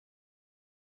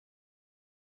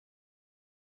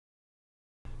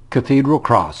Cathedral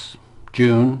Cross,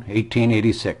 June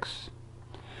 1886.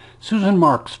 Susan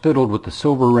Marks fiddled with the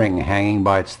silver ring hanging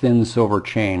by its thin silver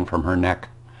chain from her neck,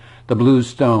 the blue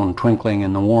stone twinkling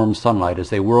in the warm sunlight as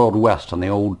they whirled west on the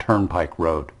old turnpike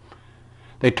road.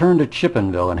 They turned at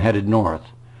Chippenville and headed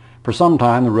north. For some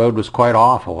time the road was quite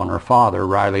awful, and her father,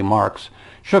 Riley Marks,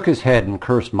 shook his head and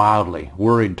cursed mildly,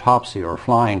 worried Topsy or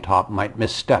Flying Top might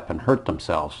misstep and hurt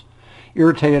themselves,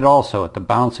 irritated also at the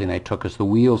bouncing they took as the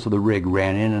wheels of the rig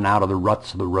ran in and out of the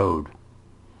ruts of the road.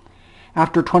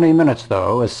 After 20 minutes,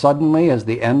 though, as suddenly as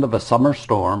the end of a summer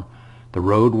storm, the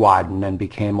road widened and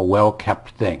became a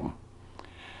well-kept thing.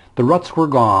 The ruts were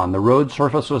gone. The road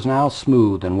surface was now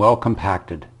smooth and well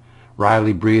compacted.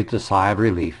 Riley breathed a sigh of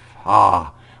relief.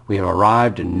 Ah, we have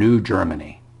arrived in New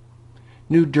Germany.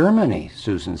 New Germany,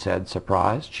 Susan said,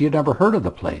 surprised. She had never heard of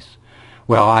the place.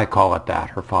 Well, I call it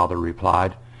that, her father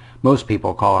replied. Most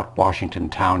people call it Washington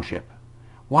Township.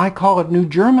 Why call it New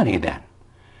Germany, then?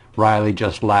 Riley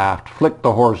just laughed, flicked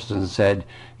the horses, and said,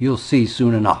 "You'll see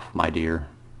soon enough, my dear."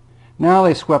 Now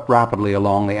they swept rapidly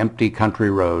along the empty country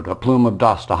road, a plume of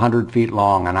dust 100 feet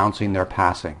long announcing their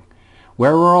passing.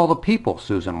 Where were all the people,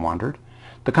 Susan wondered?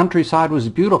 The countryside was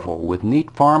beautiful, with neat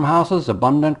farmhouses,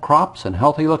 abundant crops, and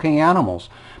healthy-looking animals,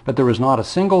 but there was not a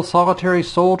single solitary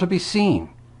soul to be seen.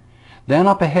 Then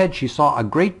up ahead she saw a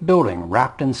great building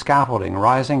wrapped in scaffolding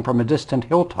rising from a distant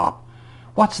hilltop.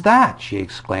 "What's that?" she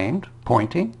exclaimed,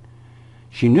 pointing.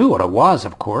 She knew what it was,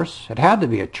 of course. It had to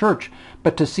be a church,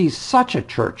 but to see such a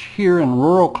church here in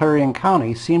rural Clarion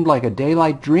County seemed like a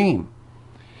daylight dream.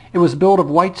 It was built of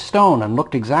white stone and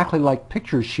looked exactly like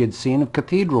pictures she had seen of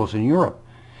cathedrals in Europe.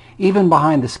 Even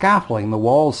behind the scaffolding the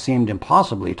walls seemed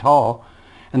impossibly tall,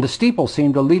 and the steeple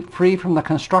seemed to leap free from the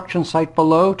construction site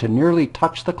below to nearly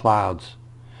touch the clouds.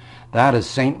 "That is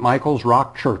St. Michael's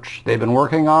Rock Church. They've been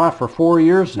working on it for 4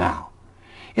 years now."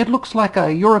 "It looks like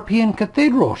a European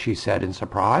cathedral," she said in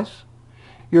surprise.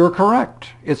 "You're correct.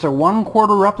 It's a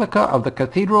one-quarter replica of the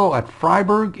cathedral at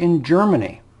Fryburg in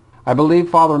Germany. I believe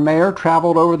Father Mayer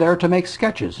traveled over there to make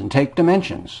sketches and take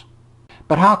dimensions."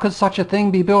 "But how could such a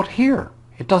thing be built here?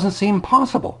 It doesn't seem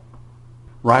possible."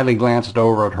 Riley glanced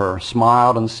over at her,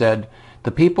 smiled, and said, "The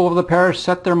people of the parish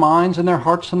set their minds and their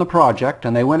hearts on the project,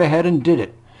 and they went ahead and did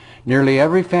it. Nearly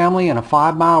every family in a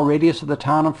 5-mile radius of the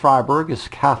town of Fryburg is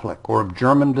Catholic or of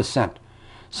German descent.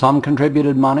 Some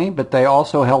contributed money, but they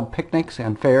also held picnics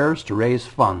and fairs to raise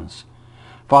funds.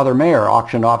 Father Mayer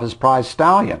auctioned off his prize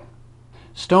stallion.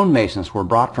 Stonemasons were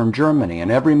brought from Germany, and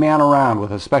every man around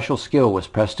with a special skill was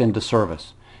pressed into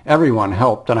service. Everyone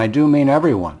helped, and I do mean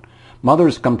everyone.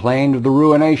 Mothers complained of the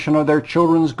ruination of their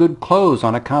children's good clothes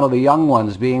on account of the young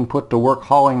ones being put to work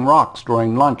hauling rocks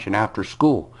during lunch and after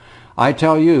school. I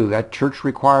tell you, that church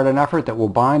required an effort that will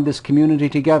bind this community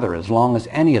together as long as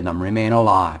any of them remain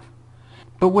alive."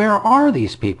 "But where are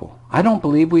these people? I don't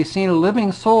believe we've seen a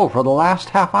living soul for the last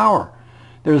half hour.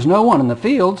 There's no one in the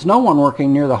fields, no one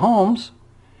working near the homes."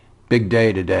 "Big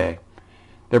day today.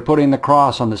 They're putting the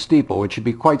cross on the steeple, which should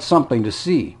be quite something to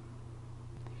see."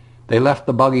 They left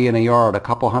the buggy in a yard a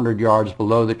couple 100 yards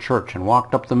below the church and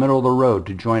walked up the middle of the road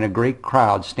to join a great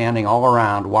crowd standing all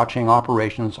around watching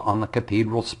operations on the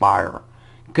cathedral spire.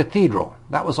 Cathedral,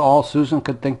 that was all Susan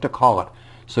could think to call it,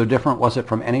 so different was it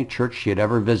from any church she had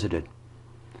ever visited.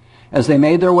 As they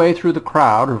made their way through the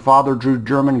crowd, her father drew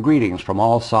German greetings from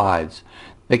all sides.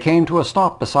 They came to a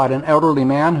stop beside an elderly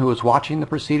man who was watching the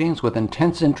proceedings with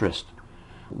intense interest.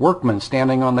 Workmen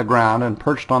standing on the ground and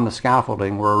perched on the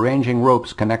scaffolding were arranging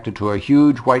ropes connected to a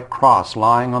huge white cross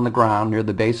lying on the ground near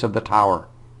the base of the tower.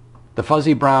 The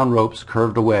fuzzy brown ropes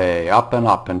curved away, up and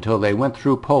up, until they went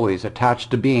through pulleys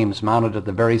attached to beams mounted at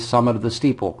the very summit of the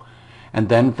steeple, and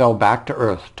then fell back to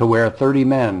earth, to where 30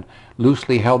 men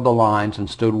loosely held the lines and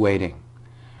stood waiting.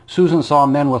 Susan saw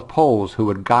men with poles who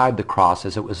would guide the cross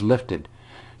as it was lifted.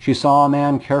 She saw a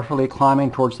man carefully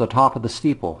climbing towards the top of the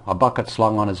steeple, a bucket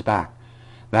slung on his back.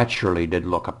 That surely did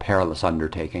look a perilous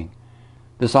undertaking.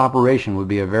 This operation would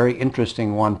be a very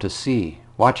interesting one to see.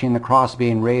 Watching the cross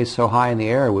being raised so high in the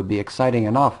air would be exciting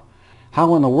enough.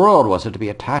 How in the world was it to be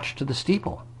attached to the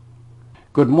steeple?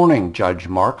 "Good morning, Judge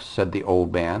Marks," said the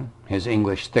old man, his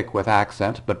English thick with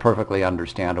accent, but perfectly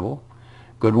understandable.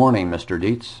 "Good morning, Mr.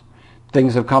 Dietz.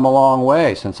 Things have come a long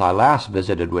way since I last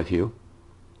visited with you."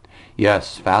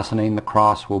 "Yes, fastening the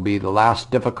cross will be the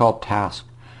last difficult task.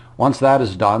 Once that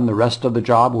is done, the rest of the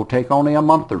job will take only a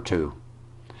month or 2.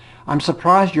 "I'm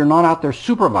surprised you're not out there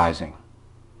supervising."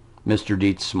 Mr.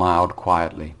 Dietz smiled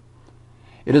quietly.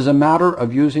 "It is a matter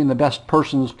of using the best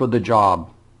persons for the job.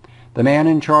 The man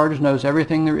in charge knows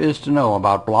everything there is to know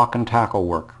about block and tackle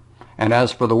work. And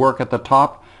as for the work at the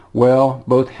top, Well,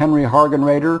 both Henry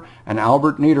Hargenrader and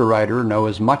Albert Niederreiter know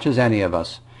as much as any of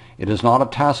us. It is not a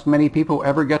task many people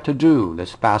ever get to do,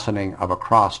 this fastening of a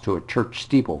cross to a church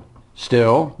steeple.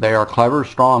 Still, they are clever,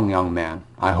 strong young men.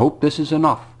 I hope this is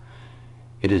enough.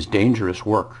 It is dangerous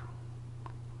work.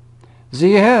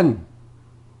 "Sie hen!"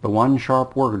 The one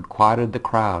sharp word quieted the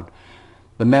crowd.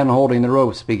 The men holding the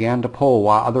ropes began to pull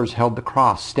while others held the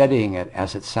cross, steadying it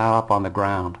as it sat up on the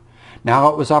ground. Now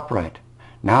it was upright.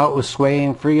 Now it was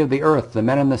swaying free of the earth, the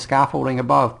men in the scaffolding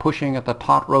above pushing at the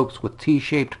taut ropes with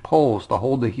T-shaped poles to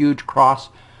hold the huge cross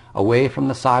away from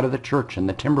the side of the church and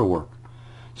the timberwork.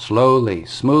 Slowly,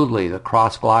 smoothly, the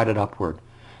cross glided upward.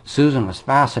 Susan was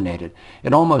fascinated.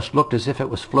 It almost looked as if it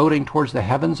was floating towards the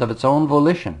heavens of its own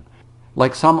volition,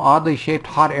 like some oddly shaped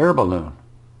hot air balloon.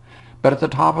 But at the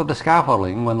top of the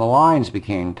scaffolding, when the lines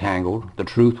became tangled, the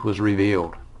truth was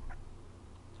revealed.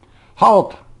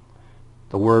 "Halt!"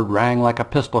 The word rang like a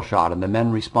pistol shot, and the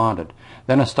men responded.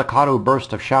 Then a staccato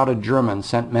burst of shouted German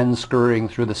sent men scurrying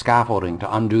through the scaffolding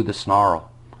to undo the snarl.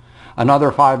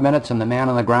 Another 5 minutes, and the man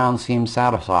on the ground seemed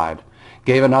satisfied,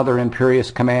 gave another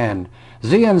imperious command,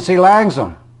 "Sehen Sie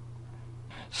langsam!"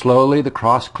 Slowly the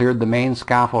cross cleared the main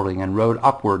scaffolding and rode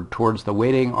upward towards the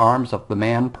waiting arms of the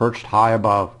man perched high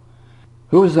above.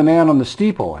 "Who is the man on the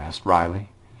steeple?" asked Riley.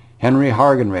 "Henry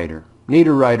Hargenrader.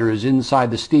 Niederreiter is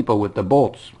inside the steeple with the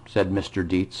bolts," said Mr.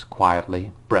 Dietz,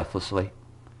 quietly, breathlessly.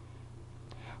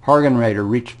 Hargenrader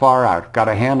reached far out, got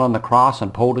a hand on the cross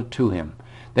and pulled it to him,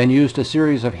 then used a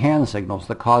series of hand signals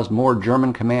that caused more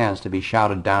German commands to be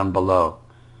shouted down below.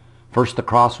 First the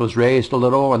cross was raised a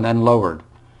little and then lowered.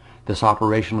 This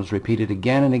operation was repeated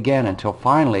again and again until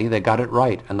finally they got it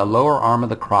right, and the lower arm of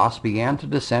the cross began to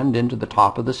descend into the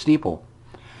top of the steeple.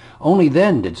 Only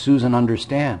then did Susan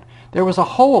understand. There was a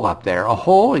hole up there, a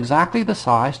hole exactly the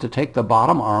size to take the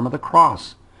bottom arm of the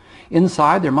cross.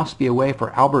 Inside there must be a way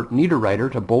for Albert Niederreiter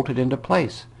to bolt it into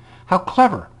place. How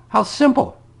clever! How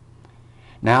simple!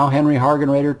 Now Henry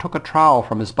Hargenrader took a trowel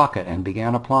from his bucket and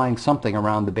began applying something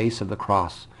around the base of the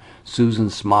cross. Susan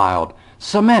smiled.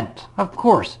 Cement! Of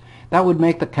course! That would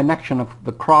make the connection of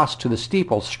the cross to the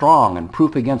steeple strong and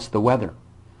proof against the weather.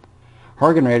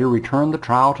 Hargenrader returned the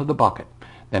trowel to the bucket,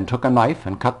 then took a knife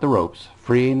and cut the ropes,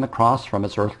 freeing the cross from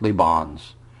its earthly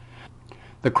bonds.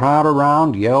 The crowd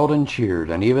around yelled and cheered,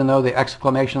 and even though the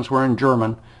exclamations were in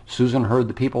German, Susan heard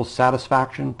the people's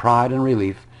satisfaction, pride, and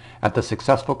relief at the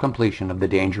successful completion of the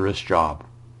dangerous job.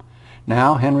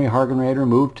 Now Henry Hargenrader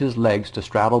moved his legs to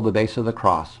straddle the base of the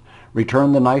cross,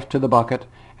 returned the knife to the bucket,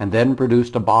 and then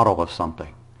produced a bottle of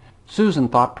something. Susan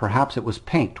thought perhaps it was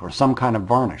paint or some kind of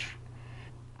varnish.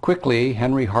 Quickly,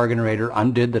 Henry Hargenrader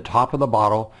undid the top of the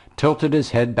bottle, tilted his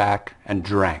head back, and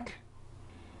drank.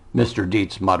 Mr.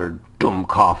 Dietz muttered,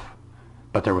 "Dummkopf,"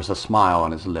 but there was a smile on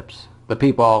his lips. The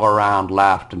people all around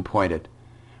laughed and pointed.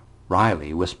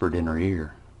 Riley whispered in her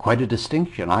ear, "Quite a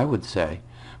distinction, I would say.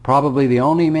 Probably the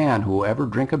only man who will ever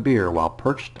drink a beer while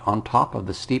perched on top of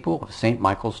the steeple of St.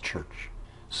 Michael's Church."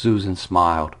 Susan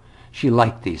smiled. She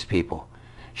liked these people.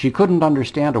 She couldn't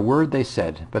understand a word they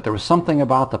said, but there was something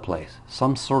about the place,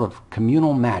 some sort of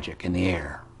communal magic in the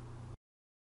air.